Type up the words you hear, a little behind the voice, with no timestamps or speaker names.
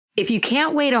If you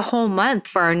can't wait a whole month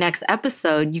for our next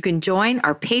episode, you can join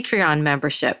our Patreon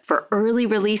membership for early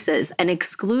releases and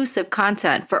exclusive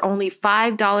content for only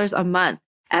 $5 a month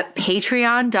at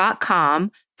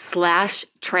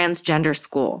patreon.com/transgender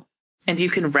school. And you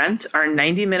can rent our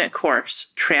 90-minute course,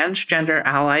 Transgender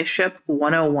Allyship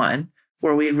 101,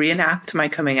 where we reenact my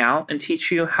coming out and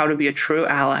teach you how to be a true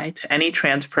ally to any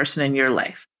trans person in your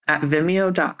life at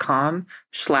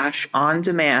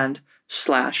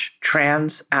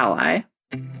vimeo.com/on-demand/trans-ally.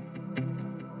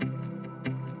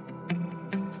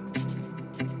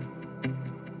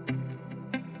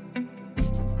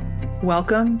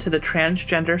 Welcome to the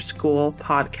Transgender School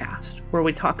podcast, where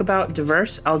we talk about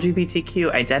diverse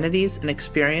LGBTQ identities and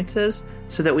experiences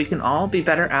so that we can all be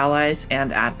better allies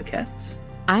and advocates.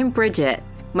 I'm Bridget.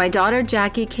 My daughter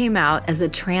Jackie came out as a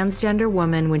transgender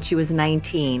woman when she was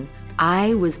 19.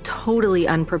 I was totally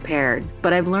unprepared,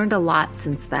 but I've learned a lot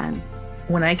since then.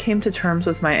 When I came to terms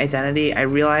with my identity, I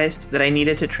realized that I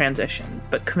needed to transition,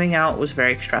 but coming out was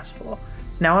very stressful.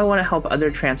 Now I want to help other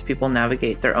trans people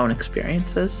navigate their own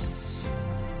experiences.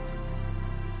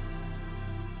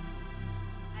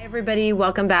 Hi, everybody.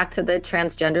 Welcome back to the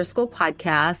Transgender School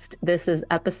podcast. This is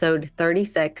episode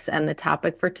 36, and the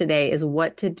topic for today is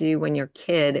what to do when your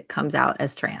kid comes out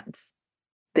as trans.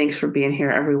 Thanks for being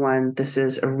here, everyone. This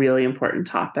is a really important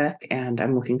topic, and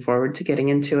I'm looking forward to getting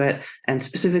into it and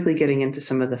specifically getting into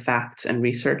some of the facts and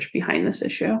research behind this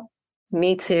issue.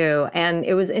 Me too. And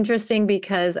it was interesting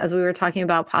because as we were talking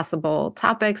about possible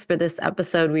topics for this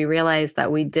episode, we realized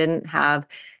that we didn't have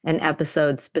an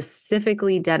episode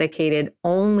specifically dedicated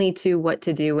only to what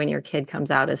to do when your kid comes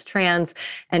out as trans.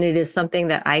 And it is something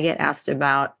that I get asked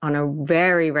about on a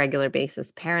very regular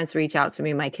basis. Parents reach out to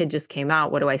me, my kid just came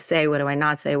out. What do I say? What do I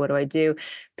not say? What do I do?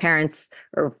 Parents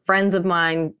or friends of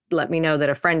mine let me know that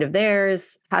a friend of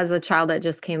theirs has a child that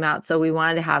just came out. So we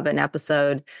wanted to have an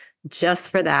episode just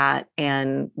for that.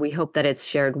 And we hope that it's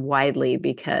shared widely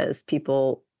because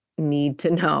people need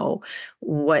to know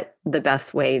what the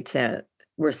best way to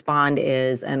respond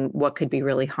is and what could be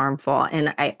really harmful.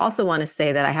 And I also want to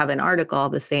say that I have an article,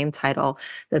 the same title,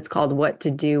 that's called What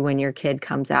to Do When Your Kid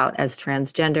Comes Out as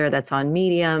Transgender. That's on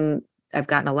Medium. I've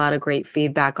gotten a lot of great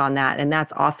feedback on that. And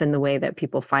that's often the way that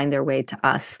people find their way to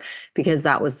us, because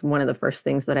that was one of the first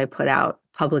things that I put out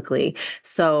publicly.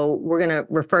 So we're going to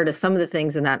refer to some of the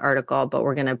things in that article, but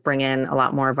we're going to bring in a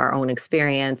lot more of our own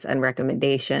experience and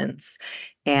recommendations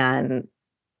and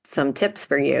some tips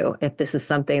for you if this is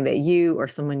something that you or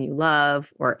someone you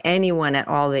love or anyone at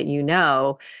all that you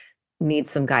know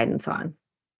needs some guidance on.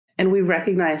 And we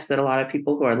recognize that a lot of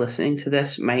people who are listening to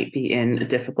this might be in a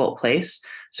difficult place.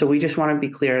 So we just want to be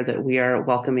clear that we are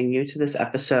welcoming you to this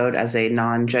episode as a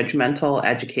non-judgmental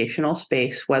educational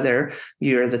space, whether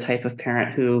you're the type of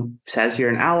parent who says you're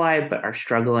an ally but are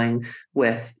struggling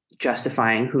with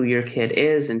justifying who your kid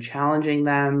is and challenging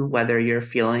them, whether you're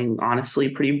feeling honestly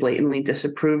pretty blatantly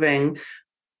disapproving.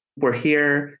 We're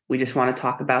here. We just want to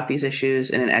talk about these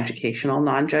issues in an educational,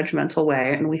 non-judgmental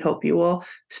way, and we hope you will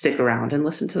stick around and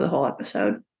listen to the whole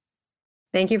episode.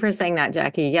 Thank you for saying that,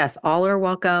 Jackie. Yes, all are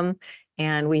welcome,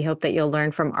 and we hope that you'll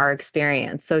learn from our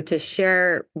experience. So to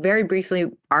share very briefly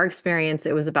our experience,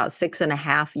 it was about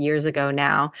 6.5 years ago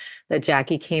now that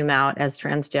Jackie came out as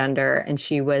transgender, and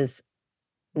she was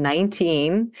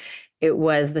 19. It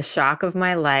was the shock of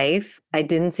my life. I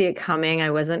didn't see it coming. I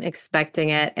wasn't expecting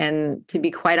it. And to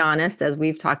be quite honest, as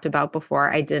we've talked about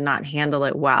before, I did not handle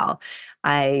it well.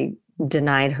 I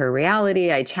denied her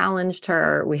reality. I challenged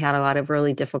her. We had a lot of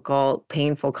really difficult,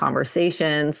 painful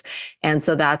conversations. And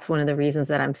so that's one of the reasons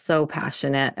that I'm so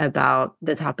passionate about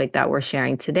the topic that we're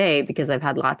sharing today, because I've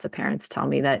had lots of parents tell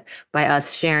me that by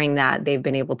us sharing that, they've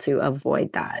been able to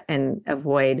avoid that and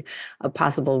avoid a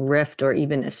possible rift or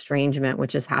even estrangement,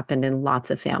 which has happened in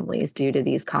lots of families due to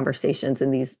these conversations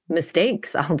and these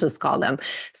mistakes, I'll just call them.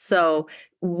 So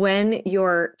when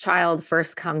your child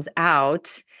first comes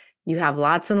out, you have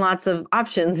lots and lots of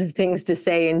options of things to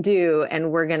say and do,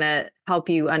 and we're going to help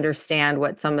you understand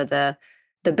what some of the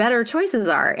better choices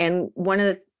are. And one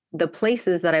of the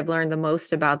places that I've learned the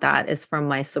most about that is from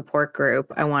my support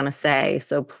group, I want to say.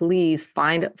 So please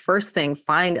find a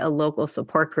local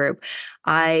support group.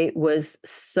 I was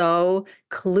so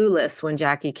clueless when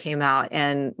Jackie came out,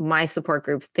 and my support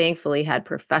group thankfully had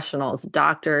professionals,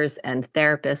 doctors and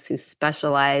therapists who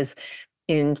specialize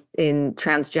in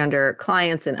transgender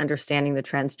clients and understanding the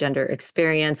transgender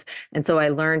experience. And so I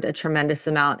learned a tremendous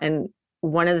amount. And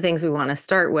one of the things we want to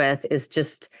start with is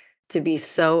just to be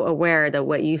so aware that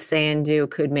what you say and do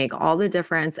could make all the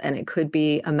difference, and it could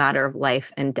be a matter of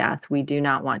life and death. We do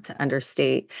not want to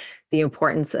understate the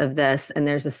importance of this. And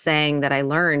there's a saying that I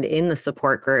learned in the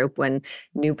support group when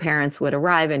new parents would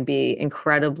arrive and be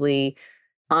incredibly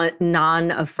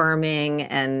non-affirming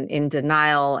and in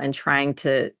denial and trying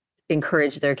to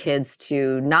encourage their kids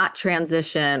to not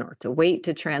transition or to wait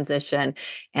to transition.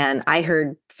 And I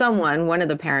heard one of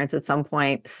the parents at some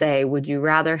point say, would you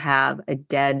rather have a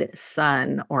dead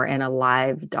son or an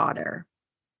alive daughter?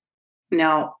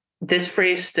 Now, this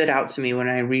phrase stood out to me when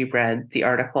I reread the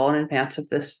article in advance of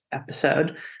this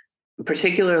episode,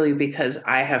 particularly because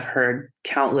I have heard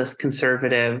countless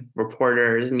conservative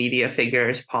reporters, media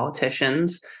figures,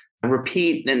 politicians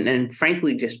repeat and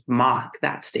frankly just mock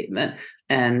that statement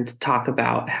and talk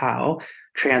about how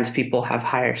trans people have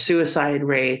higher suicide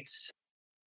rates,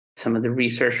 some of the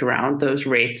research around those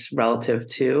rates relative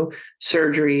to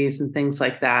surgeries and things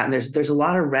like that. And there's a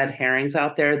lot of red herrings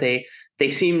out there. They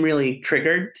seem really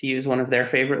triggered, to use one of their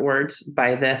favorite words,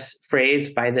 by this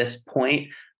phrase, by this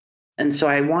point. And so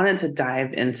I wanted to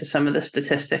dive into some of the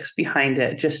statistics behind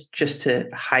it, just to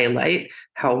highlight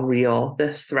how real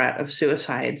this threat of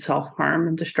suicide, self-harm,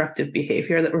 and destructive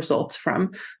behavior that results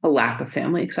from a lack of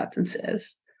family acceptance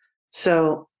is.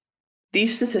 So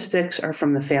these statistics are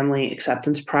from the Family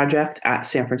Acceptance Project at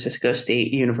San Francisco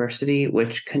State University,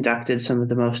 which conducted some of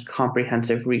the most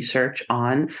comprehensive research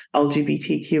on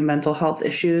LGBTQ mental health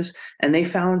issues. And they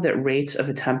found that rates of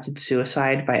attempted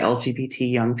suicide by LGBT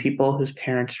young people whose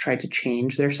parents tried to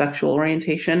change their sexual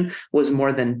orientation was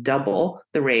more than double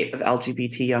the rate of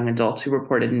LGBT young adults who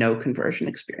reported no conversion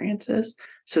experiences.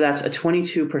 So that's a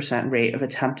 22% rate of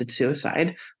attempted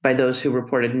suicide by those who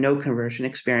reported no conversion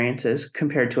experiences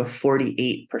compared to a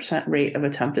 48% rate of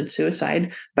attempted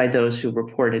suicide by those who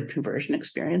reported conversion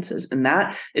experiences. And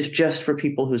that is just for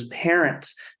people whose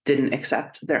parents didn't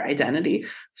accept their identity.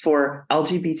 For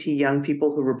LGBT young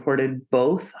people who reported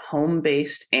both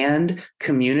home-based and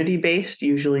community-based,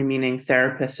 usually meaning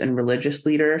therapists and religious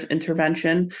leaders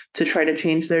intervention to try to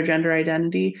change their gender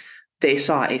identity, they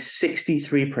saw a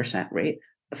 63% rate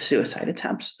of suicide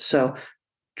attempts. So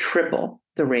triple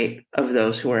the rate of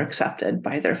those who are accepted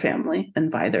by their family and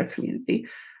by their community.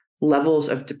 Levels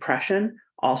of depression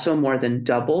also more than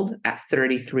doubled at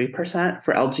 33%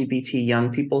 for LGBT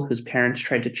young people whose parents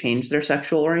tried to change their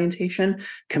sexual orientation,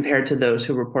 compared to those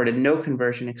who reported no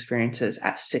conversion experiences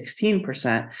at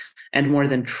 16%, and more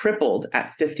than tripled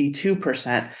at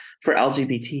 52% for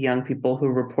LGBT young people who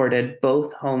reported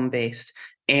both home-based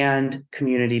and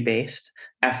community-based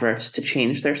efforts to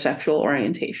change their sexual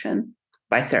orientation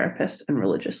by therapists and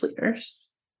religious leaders.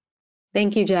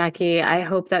 Thank you, Jackie. I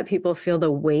hope that people feel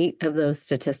the weight of those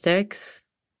statistics.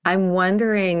 I'm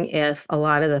wondering if a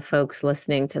lot of the folks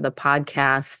listening to the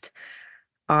podcast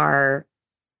are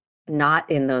not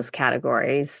in those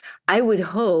categories. I would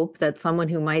hope that someone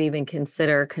who might even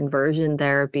consider conversion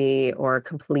therapy or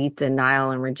complete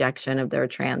denial and rejection of their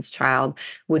trans child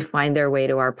would find their way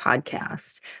to our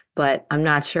podcast. But I'm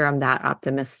not sure I'm that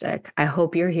optimistic. I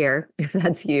hope you're here, if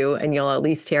that's you, and you'll at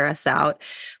least hear us out.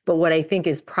 But what I think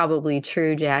is probably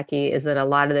true, Jackie, is that a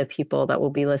lot of the people that will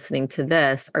be listening to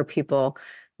this are people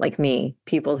like me,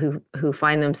 people who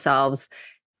find themselves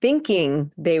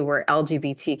thinking they were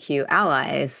LGBTQ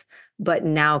allies, but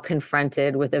now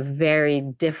confronted with a very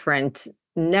different,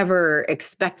 never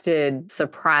expected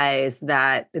surprise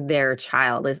that their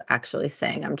child is actually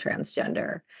saying, I'm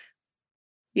transgender.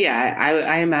 Yeah,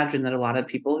 I imagine that a lot of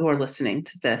people who are listening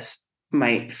to this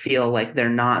might feel like they're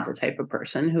not the type of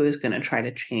person who is going to try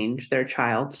to change their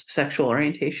child's sexual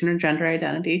orientation or gender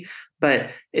identity. But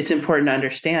it's important to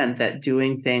understand that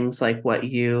doing things like what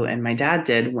you and my dad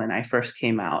did when I first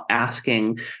came out,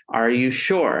 asking, are you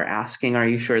sure? Asking, are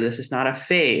you sure this is not a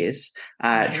phase?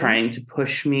 Trying to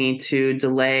push me to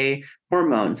delay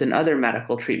hormones and other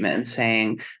medical treatment and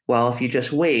saying, well, if you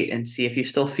just wait and see if you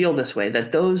still feel this way,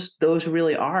 that those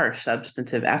really are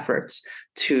substantive efforts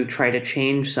to try to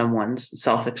change someone's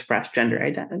self-expressed gender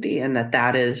identity, and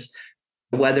that is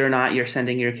whether or not you're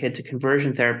sending your kid to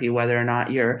conversion therapy, whether or not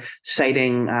you're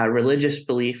citing religious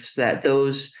beliefs, that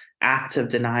those acts of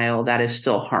denial, that is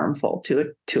still harmful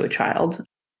to a child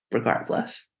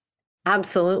regardless.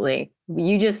 Absolutely.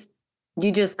 You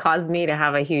just caused me to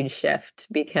have a huge shift,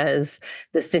 because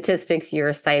the statistics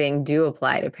you're citing do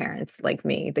apply to parents like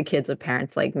me, the kids of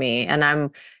parents like me. And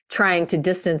I'm trying to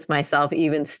distance myself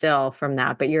even still from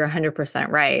that, but you're 100%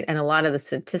 right. And a lot of the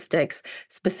statistics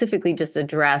specifically just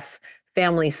address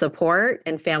family support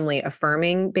and family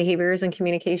affirming behaviors and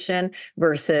communication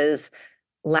versus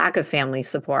lack of family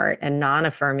support and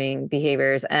non-affirming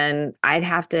behaviors. And I'd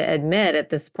have to admit at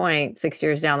this point, 6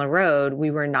 years down the road, we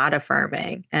were not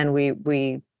affirming, and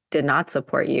we did not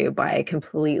support you by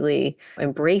completely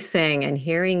embracing and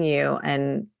hearing you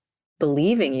and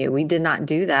believing you. We did not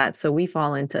do that. So we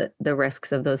fall into the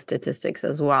risks of those statistics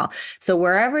as well. So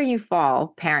wherever you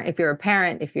fall, parent, if you're a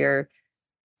parent, if you're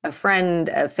a friend,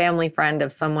 a family friend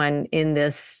of someone in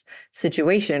this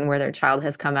situation where their child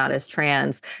has come out as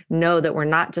trans, know that we're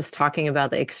not just talking about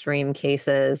the extreme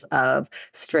cases of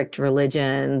strict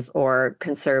religions or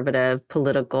conservative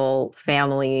political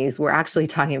families. We're actually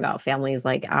talking about families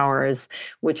like ours,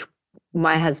 which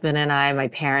my husband and I, my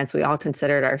parents, we all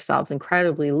considered ourselves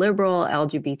incredibly liberal,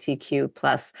 LGBTQ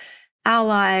plus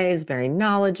allies, very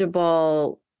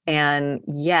knowledgeable, and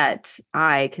yet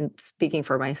I can, speaking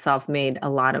for myself, made a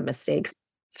lot of mistakes.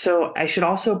 So I should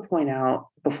also point out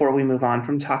before we move on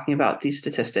from talking about these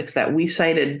statistics that we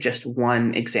cited just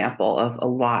one example of a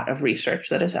lot of research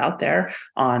that is out there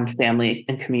on family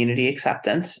and community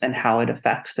acceptance and how it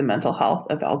affects the mental health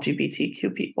of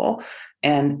LGBTQ people.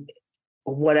 And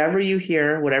whatever you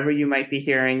hear, whatever you might be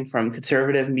hearing from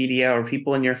conservative media or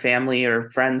people in your family or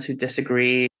friends who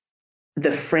disagree,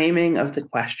 the framing of the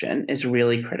question is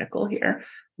really critical here.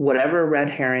 Whatever red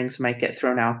herrings might get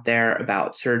thrown out there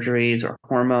about surgeries or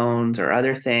hormones or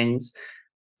other things,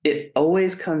 it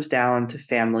always comes down to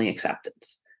family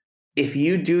acceptance. If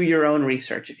you do your own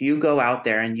research, if you go out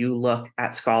there and you look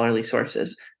at scholarly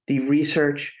sources, the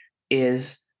research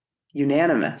is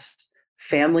unanimous.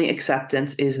 Family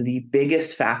acceptance is the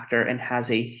biggest factor and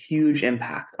has a huge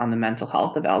impact on the mental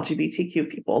health of LGBTQ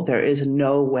people. There is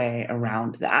no way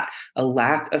around that. A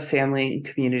lack of family and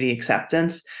community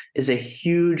acceptance is a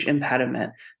huge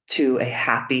impediment to a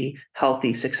happy,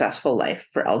 healthy, successful life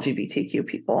for LGBTQ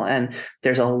people. And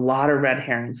there's a lot of red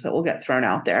herrings that will get thrown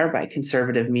out there by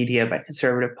conservative media, by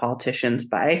conservative politicians,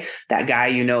 by that guy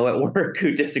you know at work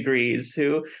who disagrees,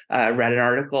 who read an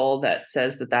article that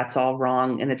says that that's all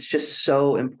wrong. And it's just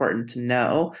so important to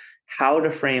know how to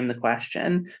frame the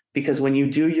question, because when you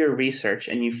do your research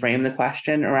and you frame the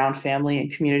question around family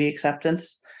and community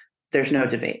acceptance, there's no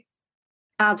debate.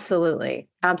 Absolutely.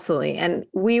 Absolutely. And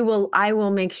I will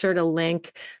make sure to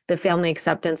link the Family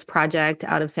Acceptance Project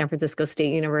out of San Francisco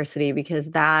State University,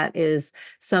 because that is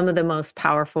some of the most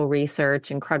powerful research,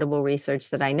 incredible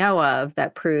research that I know of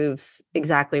that proves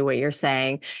exactly what you're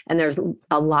saying. And there's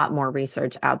a lot more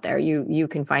research out there. You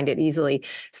can find it easily.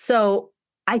 So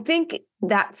I think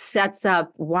that sets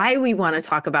up why we want to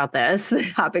talk about this, the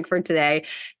topic for today.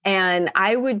 And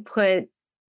I would put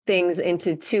things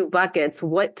into two buckets: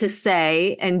 what to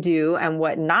say and do and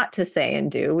what not to say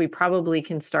and do. We probably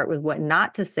can start with what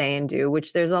not to say and do,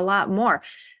 which there's a lot more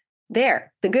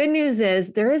there. The good news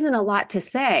is there isn't a lot to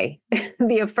say.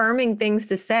 The affirming things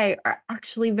to say are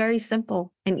actually very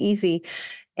simple and easy.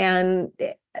 And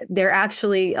they're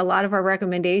actually, a lot of our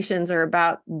recommendations are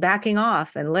about backing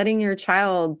off and letting your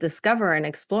child discover and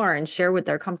explore and share what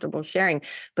they're comfortable sharing.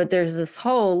 But there's this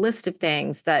whole list of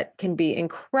things that can be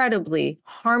incredibly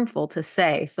harmful to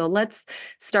say. So let's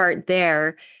start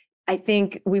there. I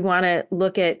think we want to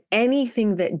look at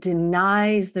anything that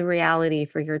denies the reality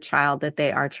for your child that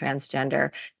they are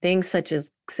transgender. Things such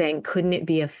as saying, couldn't it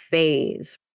be a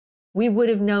phase? We would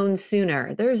have known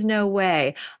sooner. There's no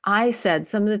way. I said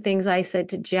some of the things I said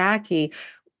to Jackie,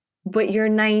 but you're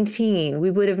 19. We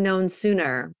would have known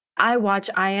sooner. I watch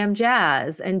I Am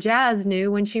Jazz, and Jazz knew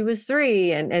when she was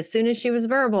 3. And as soon as she was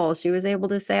verbal, she was able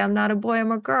to say, I'm not a boy,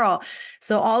 I'm a girl.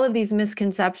 So all of these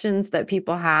misconceptions that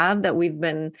people have that we've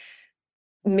been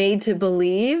made to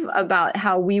believe about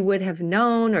how we would have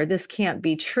known, or this can't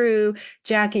be true.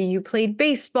 Jackie, you played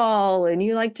baseball and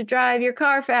you like to drive your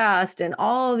car fast, and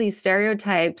all these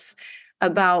stereotypes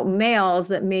about males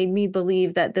that made me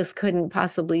believe that this couldn't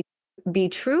possibly be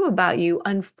true about you.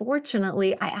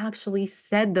 Unfortunately, I actually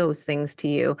said those things to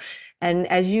you. And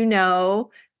as you know,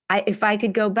 if I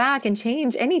could go back and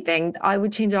change anything, I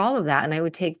would change all of that. And I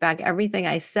would take back everything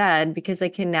I said, because I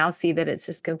can now see that it's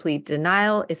just complete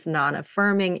denial. It's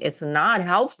non-affirming. It's not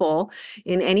helpful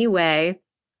in any way.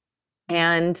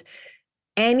 And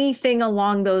anything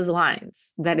along those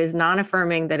lines that is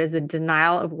non-affirming, that is a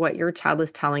denial of what your child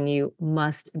is telling you,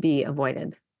 must be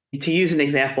avoided. To use an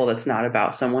example that's not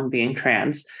about someone being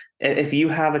trans, if you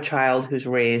have a child who's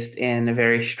raised in a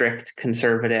very strict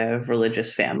conservative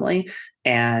religious family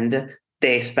and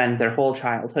they spend their whole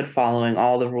childhood following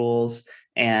all the rules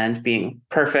and being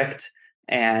perfect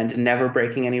and never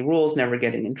breaking any rules, never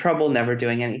getting in trouble, never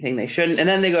doing anything they shouldn't, and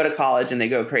then they go to college and they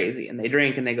go crazy and they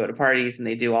drink and they go to parties and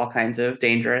they do all kinds of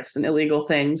dangerous and illegal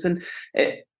things, and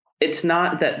it's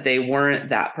not that they weren't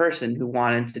that person who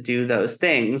wanted to do those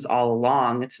things all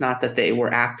along. It's not that they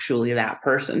were actually that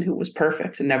person who was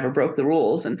perfect and never broke the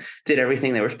rules and did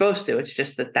everything they were supposed to. It's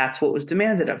just that that's what was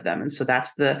demanded of them. And so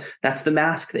that's the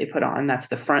mask they put on. That's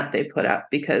the front they put up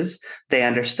because they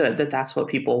understood that that's what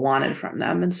people wanted from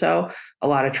them. And so a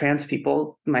lot of trans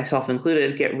people, myself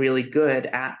included, get really good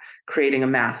at creating a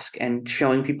mask and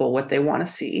showing people what they want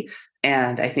to see.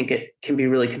 And I think it can be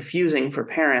really confusing for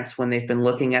parents when they've been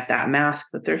looking at that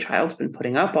mask that their child's been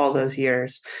putting up all those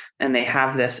years, and they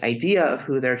have this idea of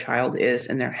who their child is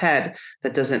in their head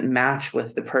that doesn't match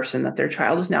with the person that their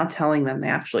child is now telling them they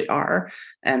actually are.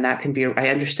 And that can be, I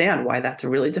understand why that's a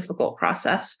really difficult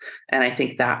process. And I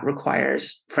think that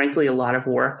requires, frankly, a lot of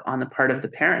work on the part of the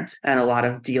parents and a lot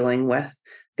of dealing with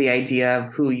the idea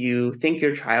of who you think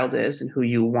your child is and who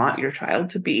you want your child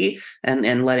to be,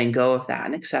 and letting go of that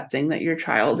and accepting that your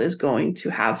child is going to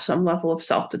have some level of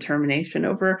self-determination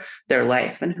over their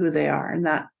life and who they are. And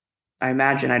that, I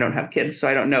imagine, I don't have kids, so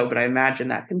I don't know, but I imagine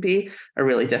that can be a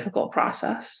really difficult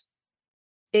process.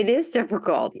 It is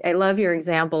difficult. I love your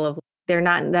example of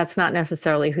that's not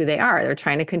necessarily who they are. They're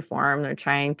trying to conform, they're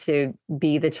trying to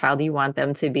be the child you want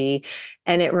them to be.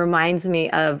 And it reminds me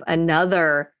of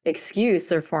another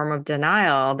excuse or form of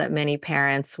denial that many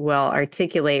parents will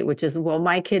articulate, which is, well,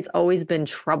 my kid's always been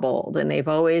troubled and they've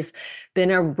always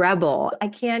been a rebel. I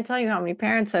can't tell you how many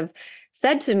parents have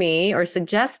said to me or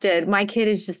suggested, my kid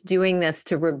is just doing this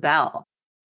to rebel.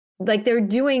 Like they're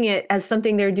doing it as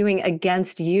something they're doing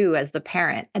against you as the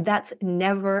parent. And that's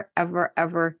never, ever,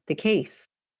 ever the case.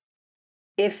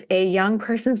 If a young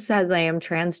person says, I am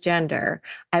transgender,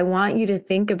 I want you to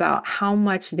think about how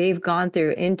much they've gone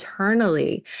through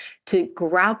internally to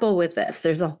grapple with this.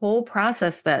 There's a whole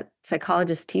process that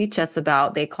psychologists teach us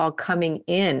about, they call coming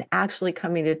in, actually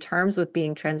coming to terms with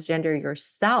being transgender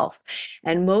yourself.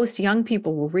 And most young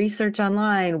people will research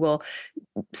online, will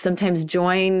sometimes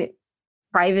join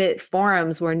private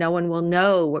forums where no one will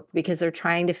know because they're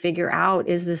trying to figure out,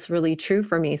 is this really true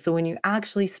for me? So when you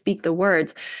actually speak the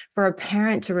words, for a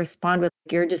parent to respond with,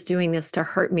 you're just doing this to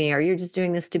hurt me, or you're just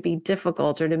doing this to be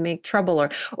difficult or to make trouble,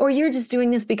 or you're just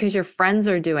doing this because your friends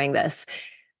are doing this.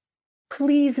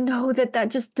 Please know that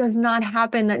that just does not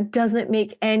happen. That doesn't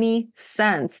make any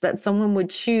sense that someone would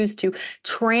choose to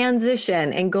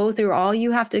transition and go through all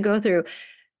you have to go through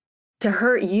to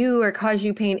hurt you or cause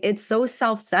you pain. It's so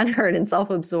self-centered and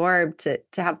self-absorbed to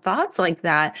have thoughts like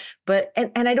that. But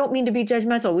and I don't mean to be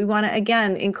judgmental. We want to,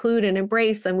 again, include and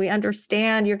embrace, and we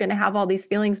understand you're going to have all these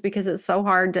feelings because it's so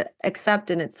hard to accept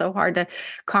and it's so hard to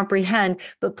comprehend.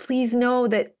 But please know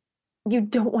that you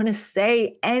don't want to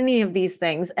say any of these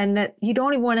things, and that you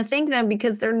don't even want to think them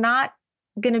because they're not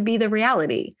going to be the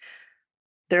reality.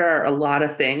 There are a lot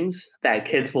of things that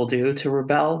kids will do to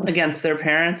rebel against their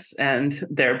parents and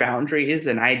their boundaries.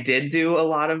 And I did do a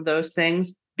lot of those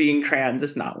things. Being trans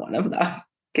is not one of them.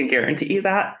 Can guarantee you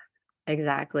that.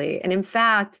 Exactly. And in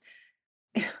fact,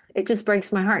 it just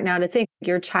breaks my heart now to think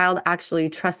your child actually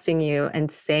trusting you and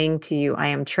saying to you, I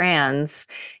am trans,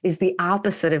 is the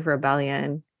opposite of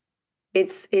rebellion.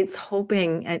 It's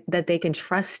hoping that they can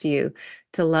trust you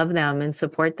to love them and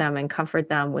support them and comfort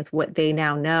them with what they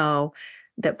now know,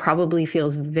 that probably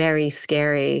feels very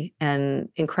scary and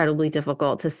incredibly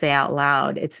difficult to say out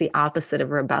loud. It's the opposite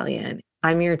of rebellion.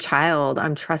 I'm your child.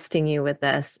 I'm trusting you with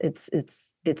this.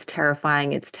 It's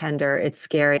terrifying, it's tender, it's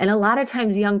scary. And a lot of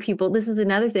times young people, this is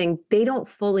another thing, they don't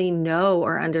fully know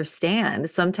or understand.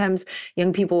 Sometimes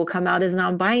young people will come out as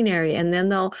non-binary and then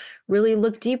they'll really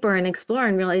look deeper and explore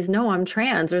and realize, no, I'm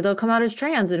trans, or they'll come out as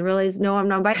trans and realize, no, I'm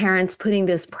non-binary. Parents putting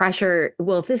this pressure,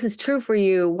 well, if this is true for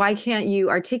you, why can't you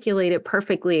articulate it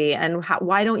perfectly? And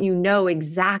why don't you know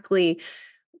exactly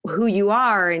who you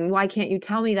are? And why can't you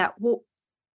tell me that? Well,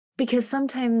 because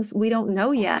sometimes we don't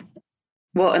know yet.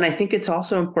 Well, and I think it's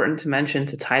also important to mention,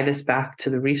 to tie this back to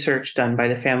the research done by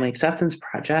the Family Acceptance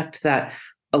Project, that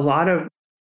a lot of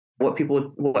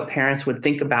what parents would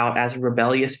think about as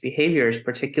rebellious behaviors,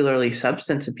 particularly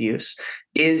substance abuse,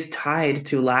 is tied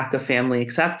to lack of family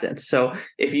acceptance. So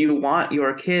if you want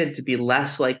your kid to be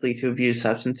less likely to abuse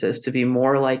substances, to be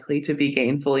more likely to be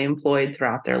gainfully employed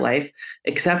throughout their life,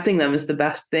 accepting them is the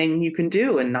best thing you can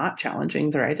do and not challenging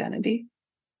their identity.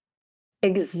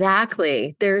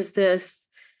 Exactly. There's this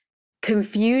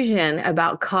confusion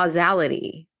about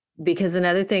causality, because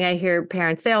another thing I hear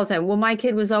parents say all the time, well, my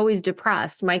kid was always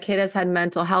depressed. My kid has had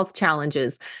mental health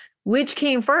challenges. Which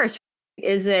came first?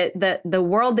 Is it that the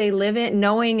world they live in,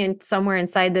 knowing and somewhere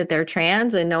inside that they're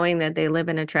trans and knowing that they live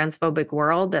in a transphobic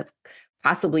world that's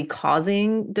possibly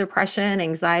causing depression,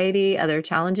 anxiety, other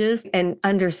challenges, and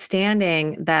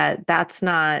understanding that that's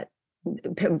not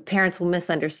parents will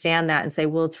misunderstand that and say,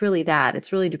 well, it's really that.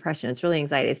 It's really depression. It's really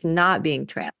anxiety. It's not being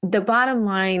trans. The bottom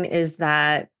line is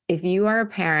that if you are a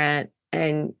parent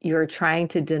and you're trying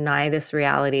to deny this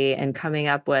reality and coming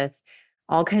up with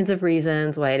all kinds of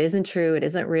reasons why it isn't true, it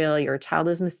isn't real, your child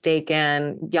is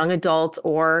mistaken, young adult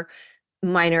or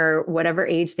minor, whatever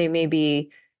age they may be,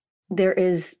 there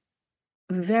is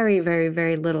very, very,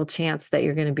 very little chance that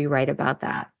you're going to be right about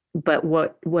that. But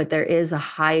what there is a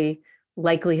high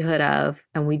likelihood of,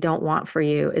 and we don't want for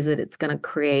you, is that it's going to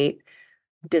create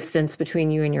distance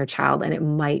between you and your child, and it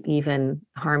might even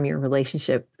harm your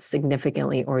relationship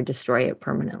significantly or destroy it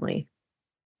permanently.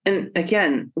 And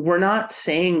again, we're not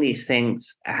saying these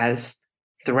things as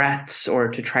threats or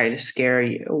to try to scare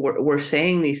you. We're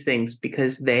saying these things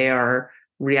because they are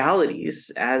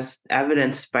realities as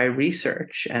evidenced by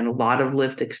research and a lot of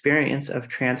lived experience of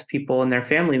trans people and their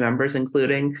family members,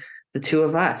 including the two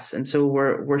of us. And so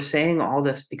we're saying all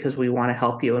this because we want to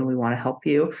help you, and we want to help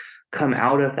you come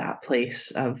out of that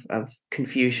place of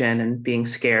confusion and being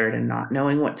scared and not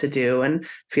knowing what to do and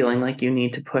feeling like you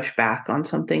need to push back on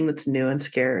something that's new and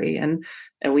scary. And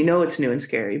we know it's new and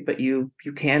scary, but you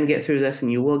can get through this,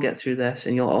 and you will get through this,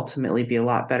 and you'll ultimately be a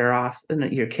lot better off,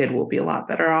 and your kid will be a lot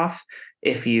better off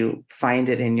if you find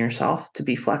it in yourself to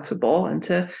be flexible and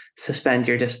to suspend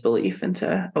your disbelief and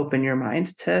to open your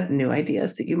mind to new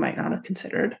ideas that you might not have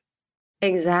considered.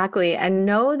 Exactly. And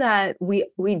know that we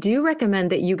do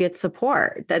recommend that you get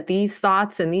support, that these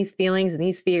thoughts and these feelings and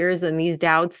these fears and these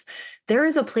doubts, there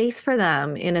is a place for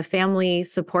them in a family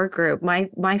support group.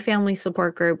 My family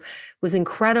support group was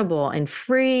incredible and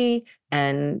free,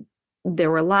 and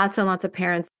there were lots and lots of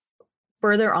parents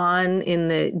further on in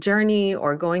the journey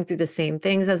or going through the same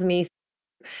things as me.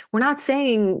 We're not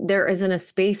saying there isn't a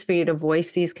space for you to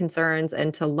voice these concerns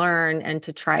and to learn and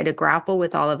to try to grapple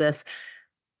with all of this,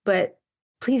 but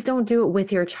please don't do it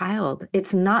with your child.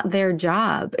 It's not their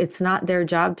job. It's not their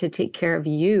job to take care of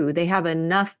you. They have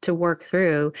enough to work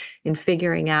through in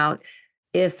figuring out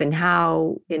if and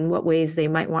how, in what ways they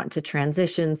might want to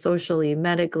transition socially,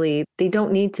 medically. They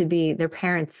don't need to be their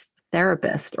parents'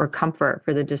 therapist or comfort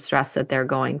for the distress that they're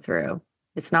going through.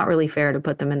 It's not really fair to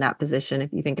put them in that position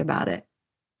if you think about it.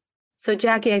 So,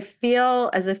 Jackie, I feel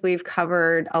as if we've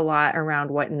covered a lot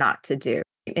around what not to do.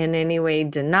 In any way,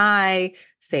 deny,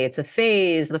 say it's a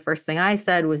phase. The first thing I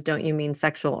said was, don't you mean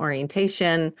sexual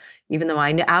orientation? Even though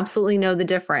I absolutely know the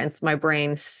difference, my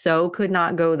brain so could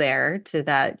not go there to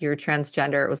that you're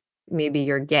transgender. It was maybe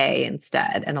you're gay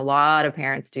instead. And a lot of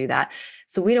parents do that.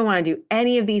 So we don't want to do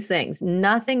any of these things,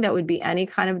 nothing that would be any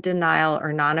kind of denial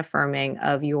or non-affirming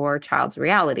of your child's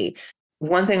reality.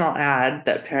 One thing I'll add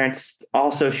that parents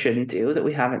also shouldn't do that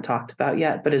we haven't talked about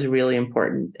yet, but is really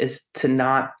important, is to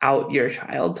not out your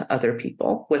child to other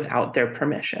people without their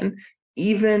permission.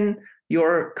 Even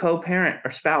your co-parent or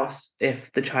spouse,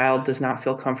 if the child does not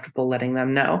feel comfortable letting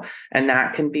them know. And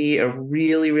that can be a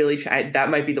really, that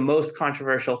might be the most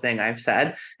controversial thing I've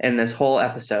said in this whole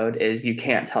episode, is you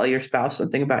can't tell your spouse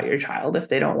something about your child if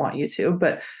they don't want you to.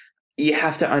 But you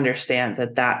have to understand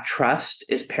that that trust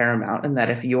is paramount, and that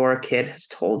if your kid has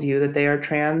told you that they are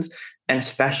trans, and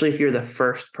especially if you're the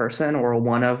first person or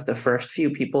one of the first few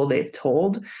people they've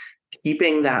told,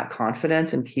 keeping that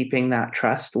confidence and keeping that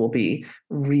trust will be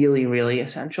really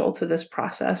essential to this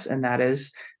process. And that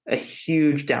is a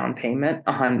huge down payment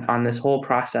on this whole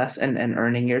process, and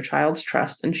earning your child's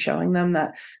trust and showing them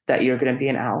that you're going to be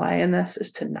an ally in this,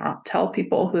 is to not tell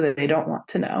people who they don't want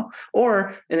to know.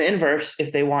 Or in the inverse,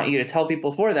 if they want you to tell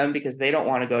people for them because they don't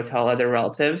want to go tell other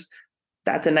relatives,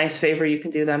 that's a nice favor you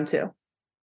can do them too.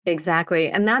 Exactly.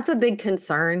 And that's a big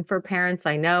concern for parents.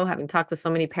 I know, having talked with so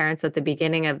many parents at the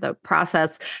beginning of the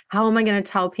process, how am I going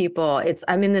to tell people?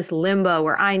 I'm in this limbo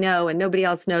where I know and nobody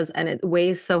else knows, and it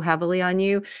weighs so heavily on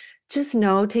you. Just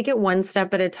know, take it one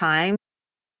step at a time.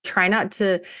 Try not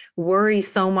to worry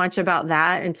so much about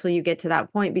that until you get to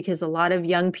that point, because a lot of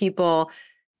young people,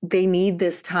 they need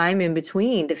this time in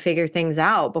between to figure things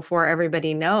out before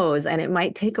everybody knows. And it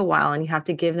might take a while, and you have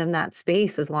to give them that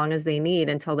space as long as they need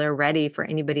until they're ready for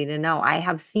anybody to know. I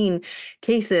have seen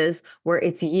cases where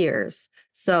it's years.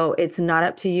 So it's not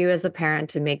up to you as a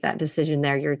parent to make that decision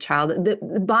there. Your child, the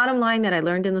bottom line that I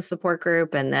learned in the support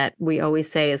group and that we always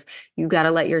say is, you've got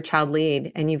to let your child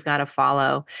lead and you've got to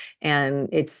follow. And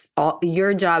it's all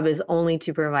your job is only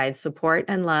to provide support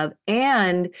and love.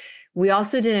 And We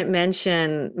also didn't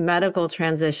mention medical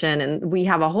transition, and we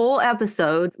have a whole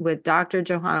episode with Dr.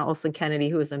 Johanna Olson Kennedy,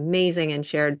 who is amazing and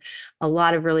shared a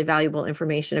lot of really valuable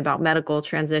information about medical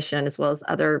transition as well as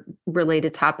other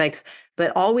related topics.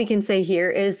 But all we can say here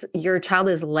is your child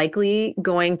is likely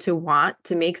going to want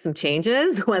to make some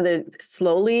changes, whether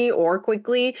slowly or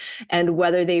quickly, and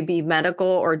whether they be medical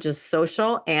or just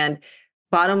social. And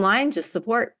bottom line, just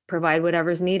support, provide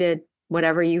whatever's needed,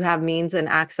 whatever you have means and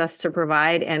access to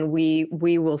provide. And we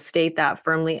will state that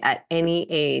firmly at any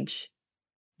age.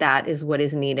 That is what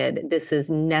is needed. This is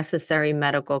necessary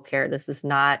medical care. This is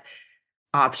not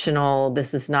optional.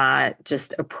 This is not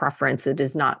just a preference. It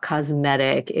is not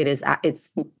cosmetic.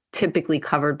 It's typically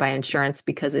covered by insurance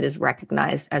because it is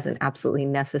recognized as an absolutely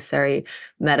necessary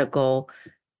medical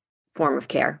form of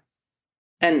care.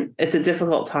 And it's a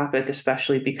difficult topic,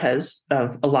 especially because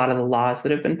of a lot of the laws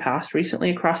that have been passed recently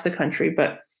across the country.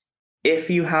 But if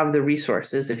you have the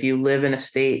resources, if you live in a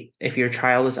state, if your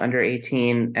child is under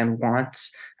 18 and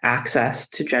wants access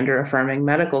to gender affirming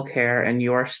medical care and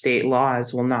your state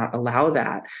laws will not allow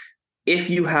that, if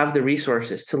you have the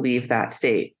resources to leave that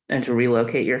state and to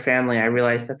relocate your family, I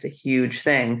realize that's a huge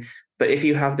thing. But if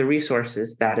you have the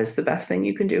resources, that is the best thing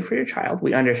you can do for your child.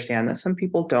 We understand that some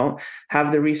people don't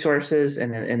have the resources.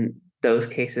 And in those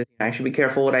cases, I should be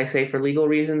careful what I say for legal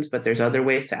reasons, but there's other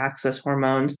ways to access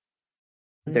hormones.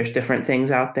 There's different things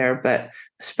out there, but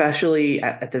especially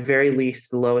at the very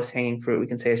least, the lowest hanging fruit we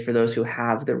can say is for those who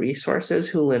have the resources,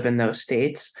 who live in those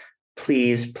states.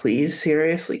 Please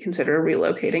seriously consider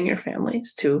relocating your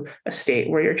families to a state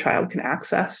where your child can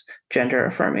access gender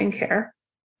affirming care.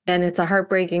 And it's a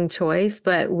heartbreaking choice,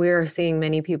 but we're seeing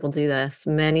many people do this.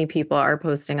 Many people are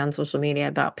posting on social media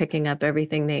about picking up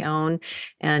everything they own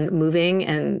and moving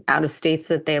and out of states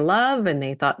that they love and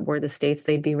they thought were the states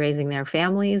they'd be raising their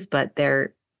families, but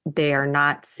they are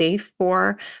not safe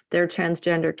for their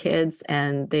transgender kids,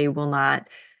 and they will not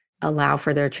allow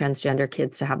for their transgender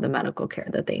kids to have the medical care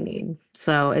that they need.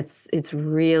 So it's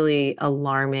really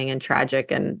alarming and tragic.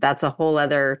 And that's a whole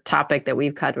other topic that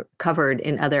we've covered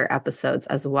in other episodes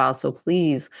as well. So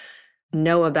please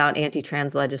know about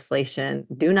anti-trans legislation.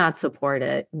 Do not support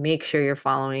it. Make sure you're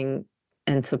following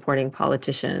and supporting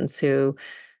politicians who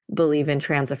believe in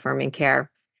trans affirming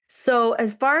care. So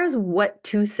as far as what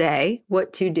to say,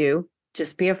 what to do,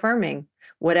 just be affirming.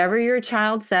 Whatever your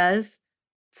child says,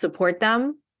 support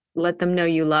them. Let them know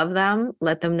you love them.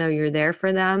 Let them know you're there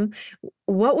for them.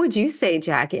 What would you say,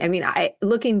 Jackie? I mean,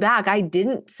 looking back, I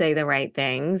didn't say the right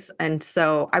things. And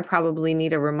so I probably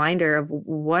need a reminder of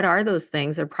what are those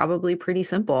things. They're probably pretty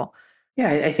simple. Yeah,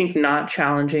 I think not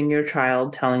challenging your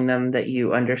child, telling them that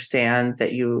you understand,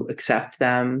 that you accept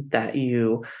them, that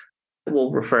you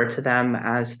will refer to them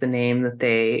as the name that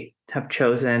they have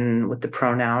chosen with the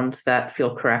pronouns that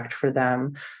feel correct for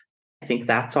them. I think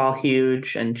that's all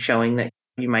huge, and showing that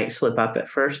you might slip up at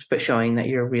first, but showing that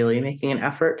you're really making an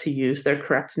effort to use their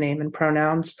correct name and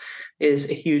pronouns is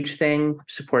a huge thing.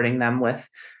 Supporting them with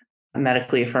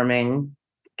medically affirming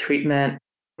treatment,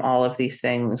 all of these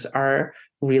things are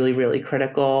really, really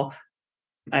critical.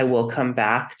 I will come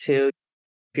back to,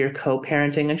 if you're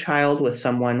co-parenting a child with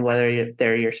someone, whether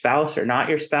they're your spouse or not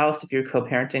your spouse, if you're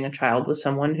co-parenting a child with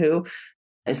someone who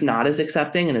is not as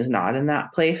accepting and is not in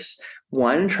that place,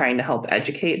 one, trying to help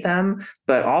educate them,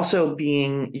 but also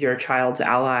being your child's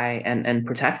ally and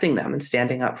protecting them and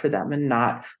standing up for them and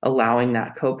not allowing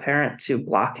that co-parent to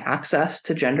block access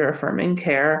to gender affirming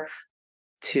care,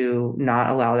 to not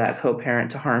allow that co-parent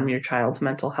to harm your child's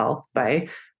mental health by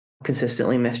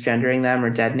consistently misgendering them or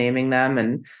dead naming them,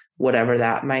 and whatever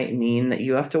that might mean that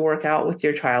you have to work out with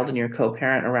your child and your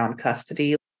co-parent around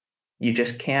custody. You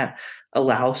just can't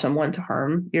allow someone to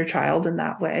harm your child in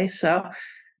that way. So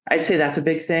I'd say that's a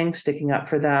big thing, sticking up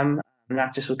for them,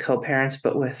 not just with co-parents,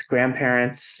 but with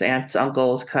grandparents, aunts,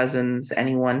 uncles, cousins,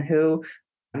 anyone who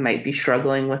might be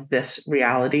struggling with this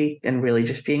reality, and really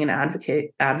just being an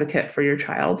advocate for your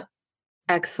child.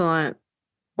 Excellent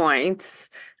points.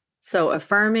 So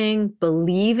affirming,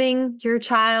 believing your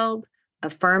child,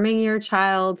 affirming your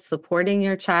child, supporting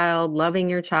your child, loving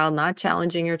your child, not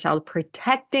challenging your child,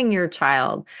 protecting your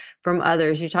child from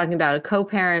others. You're talking about a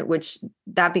co-parent, which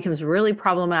that becomes really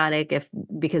problematic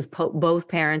because both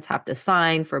parents have to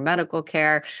sign for medical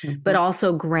care, but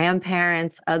also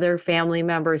grandparents, other family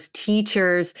members,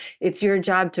 teachers. It's your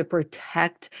job to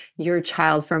protect your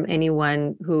child from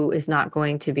anyone who is not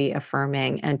going to be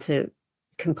affirming, and to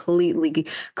completely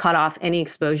cut off any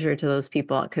exposure to those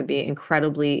people. It could be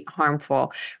incredibly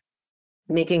harmful.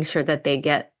 Making sure that they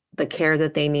get the care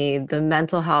that they need, the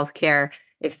mental health care,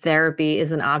 if therapy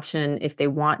is an option, if they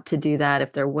want to do that,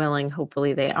 if they're willing,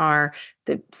 hopefully they are,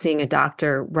 seeing a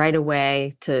doctor right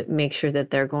away to make sure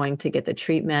that they're going to get the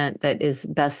treatment that is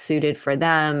best suited for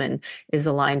them and is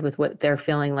aligned with what they're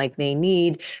feeling like they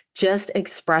need. Just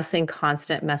expressing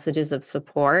constant messages of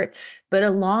support. But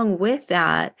along with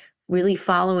that, really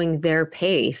following their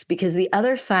pace, because the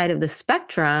other side of the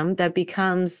spectrum that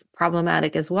becomes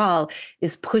problematic as well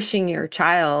is pushing your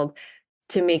child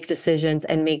to make decisions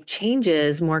and make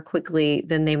changes more quickly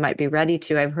than they might be ready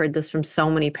to. I've heard this from so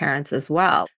many parents as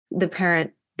well. The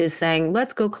parent is saying,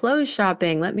 let's go clothes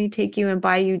shopping. Let me take you and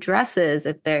buy you dresses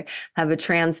if they have a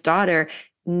trans daughter.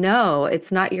 No,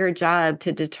 it's not your job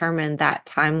to determine that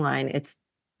timeline. It's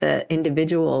the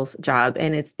individual's job.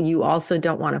 And you also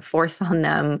don't want to force on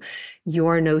them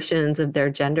your notions of their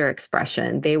gender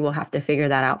expression. They will have to figure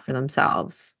that out for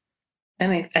themselves.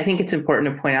 And I think it's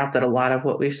important to point out that a lot of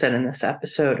what we've said in this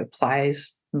episode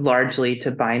applies largely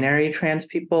to binary trans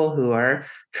people who are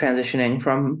transitioning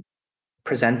from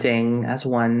presenting as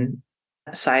one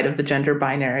side of the gender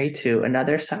binary to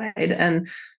another side, and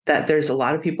that there's a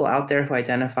lot of people out there who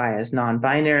identify as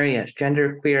non-binary, as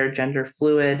genderqueer, gender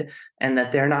fluid, and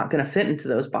that they're not going to fit into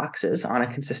those boxes on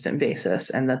a consistent basis,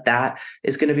 and that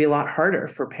is going to be a lot harder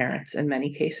for parents in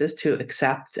many cases to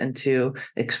accept and to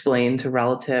explain to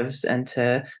relatives and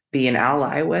to be an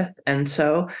ally with. And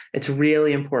so it's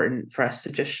really important for us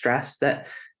to just stress that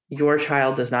your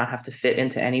child does not have to fit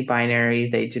into any binary.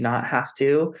 They do not have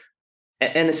to.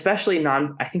 And especially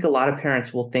I think a lot of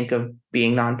parents will think of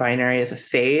being non-binary as a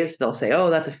phase. They'll say,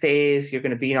 oh, that's a phase. You're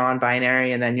going to be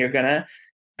non-binary and then you're going to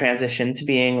transition to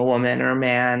being a woman or a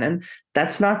man. And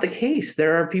that's not the case.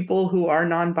 There are people who are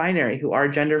non-binary, who are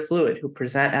gender fluid, who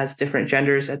present as different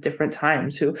genders at different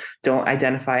times, who don't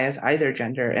identify as either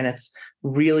gender. And it's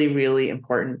really, really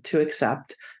important to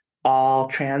accept all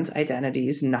trans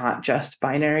identities, not just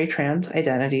binary trans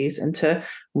identities, and to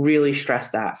really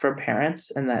stress that for parents,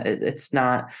 and that it's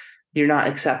not, you're not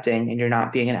accepting and you're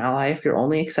not being an ally if you're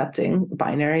only accepting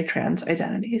binary trans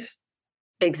identities.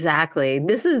 Exactly.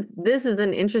 This is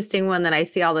an interesting one that I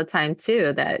see all the time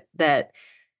too, that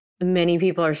many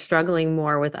people are struggling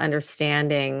more with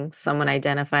understanding someone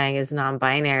identifying as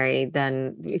non-binary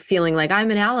than feeling like I'm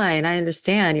an ally and I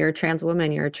understand you're a trans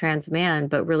woman, you're a trans man,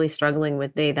 but really struggling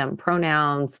with they, them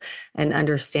pronouns and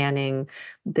understanding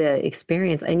the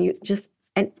experience.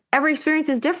 And every experience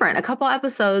is different. A couple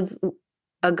episodes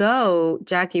ago,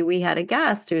 Jackie, we had a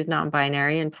guest who's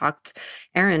non-binary and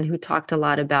Erin, who talked a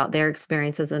lot about their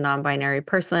experience as a non-binary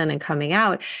person and coming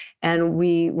out. And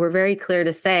we were very clear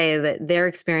to say that their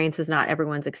experience is not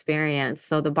everyone's experience.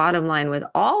 So the bottom line with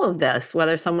all of this,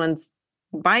 whether someone's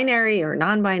binary or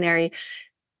non-binary,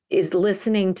 is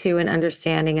listening to and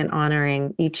understanding and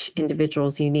honoring each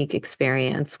individual's unique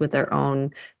experience with their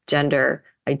own gender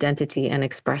identity and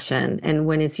expression. And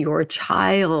when it's your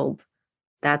child,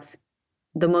 that's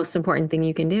the most important thing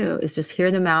you can do is just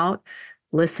hear them out,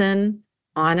 listen,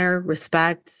 honor,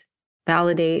 respect,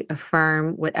 validate,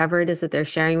 affirm, whatever it is that they're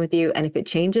sharing with you. And if it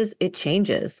changes, it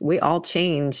changes. We all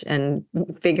change and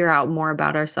figure out more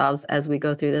about ourselves as we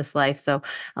go through this life. So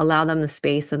allow them the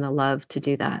space and the love to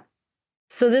do that.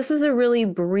 So this was a really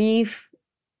brief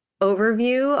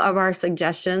overview of our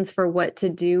suggestions for what to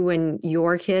do when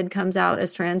your kid comes out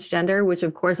as transgender, which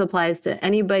of course applies to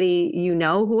anybody you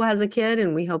know who has a kid.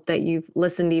 And we hope that you've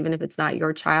listened, even if it's not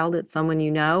your child, it's someone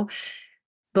you know.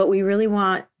 But we really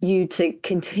want you to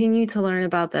continue to learn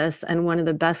about this. And one of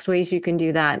the best ways you can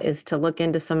do that is to look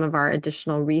into some of our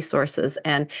additional resources.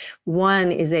 And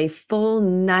one is a full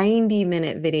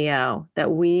 90-minute video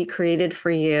that we created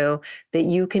for you that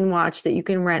you can watch, that you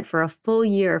can rent for a full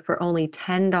year for only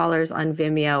 $10 on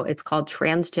Vimeo. It's called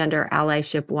Transgender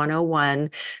Allyship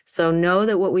 101. So know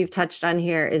that what we've touched on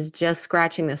here is just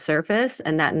scratching the surface.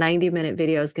 And that 90-minute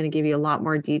video is going to give you a lot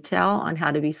more detail on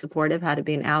how to be supportive, how to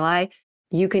be an ally.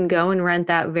 You can go and rent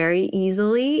that very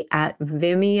easily at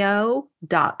vimeo.com,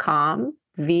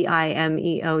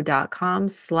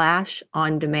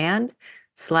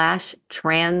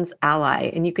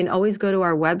 vimeo.com/on-demand/trans-ally. And you can always go to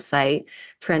our website,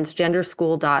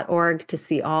 transgenderschool.org, to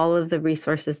see all of the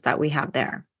resources that we have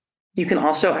there. You can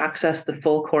also access the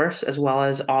full course as well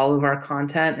as all of our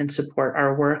content and support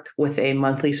our work with a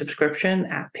monthly subscription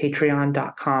at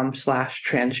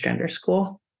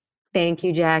patreon.com/transgenderschool. Thank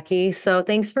you, Jackie. So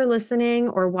thanks for listening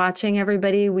or watching,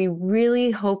 everybody. We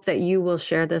really hope that you will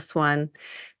share this one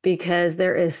because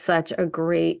there is such a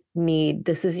great need.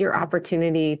 This is your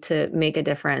opportunity to make a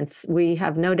difference. We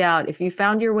have no doubt if you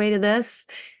found your way to this,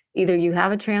 either you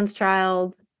have a trans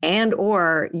child and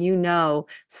or you know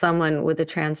someone with a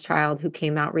trans child who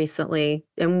came out recently.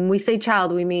 And when we say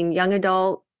child, we mean young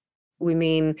adult, We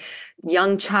mean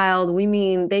young child. We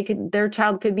mean their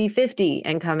child could be 50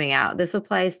 and coming out. This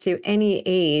applies to any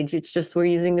age. It's just we're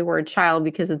using the word child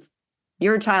because it's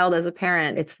your child as a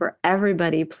parent. It's for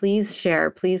everybody. Please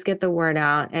share, please get the word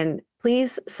out, and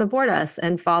please support us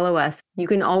and follow us. You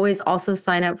can always also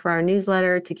sign up for our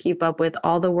newsletter to keep up with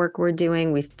all the work we're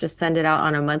doing. We just send it out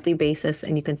on a monthly basis,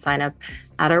 and you can sign up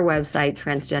at our website,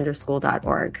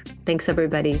 transgenderschool.org. Thanks,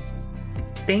 everybody.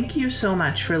 Thank you so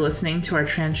much for listening to our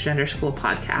Transgender School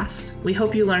podcast. We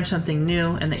hope you learned something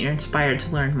new and that you're inspired to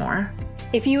learn more.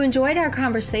 If you enjoyed our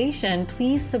conversation,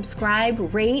 please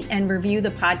subscribe, rate, and review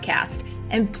the podcast.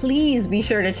 And please be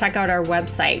sure to check out our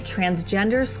website,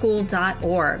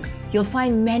 transgenderschool.org. You'll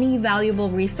find many valuable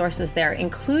resources there,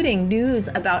 including news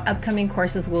about upcoming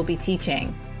courses we'll be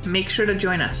teaching. Make sure to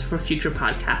join us for future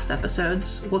podcast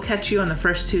episodes. We'll catch you on the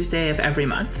first Tuesday of every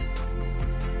month.